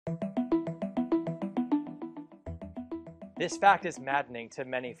This fact is maddening to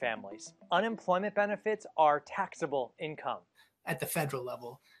many families. Unemployment benefits are taxable income. At the federal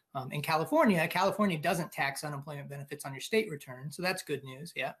level. In California, California doesn't tax unemployment benefits on your state return, so that's good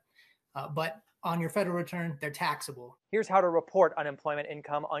news, yeah. But on your federal return, they're taxable. Here's how to report unemployment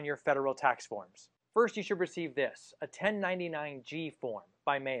income on your federal tax forms. First, you should receive this, a 1099-G form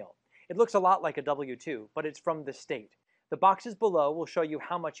by mail. It looks a lot like a W-2, but it's from the state. The boxes below will show you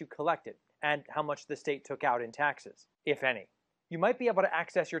how much you collected and how much the state took out in taxes, if any. You might be able to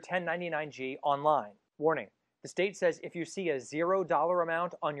access your 1099-G online. Warning, the state says if you see a $0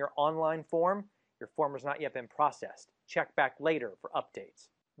 amount on your online form, your form has not yet been processed. Check back later for updates.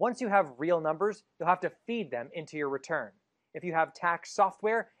 Once you have real numbers, you'll have to feed them into your return. If you have tax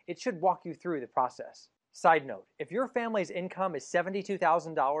software, it should walk you through the process. Side note, if your family's income is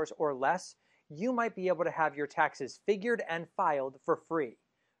 $72,000 or less, you might be able to have your taxes figured and filed for free.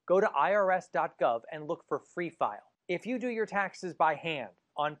 Go to irs.gov and look for Free File. If you do your taxes by hand,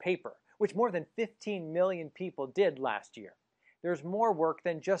 on paper, which more than 15 million people did last year, there's more work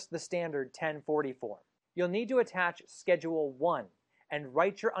than just the standard 1040 form. You'll need to attach Schedule 1 and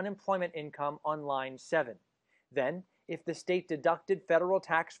write your unemployment income on line 7. Then, if the state deducted federal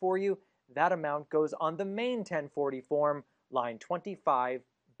tax for you, that amount goes on the main 1040 form, line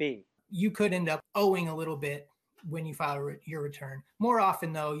 25B. You could end up owing a little bit when you file your return. More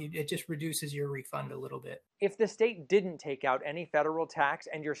often, though, it just reduces your refund a little bit. If the state didn't take out any federal tax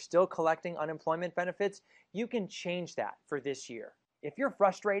and you're still collecting unemployment benefits, you can change that for this year. If you're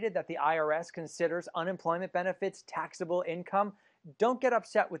frustrated that the IRS considers unemployment benefits taxable income, don't get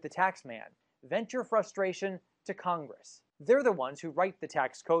upset with the tax man. Vent your frustration to Congress. They're the ones who write the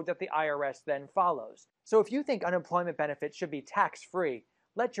tax code that the IRS then follows. So if you think unemployment benefits should be tax-free,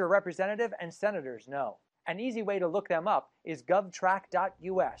 let your representative and senators know. An easy way to look them up is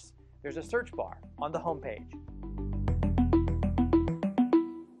govtrack.us. There's a search bar on the homepage.